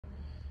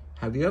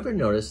Have you ever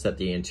noticed that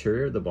the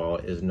interior of the ball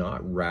is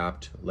not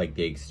wrapped like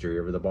the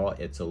exterior of the ball?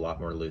 It's a lot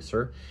more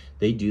looser.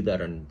 They do that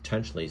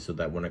intentionally so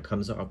that when it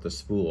comes off the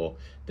spool,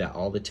 that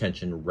all the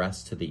tension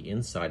rests to the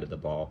inside of the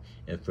ball.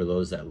 And for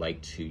those that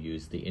like to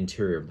use the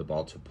interior of the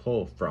ball to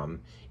pull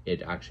from,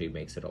 it actually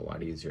makes it a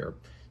lot easier.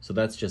 So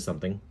that's just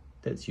something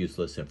that's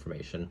useless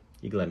information.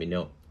 You can let me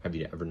know. Have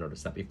you ever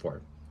noticed that before?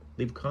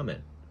 Leave a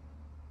comment.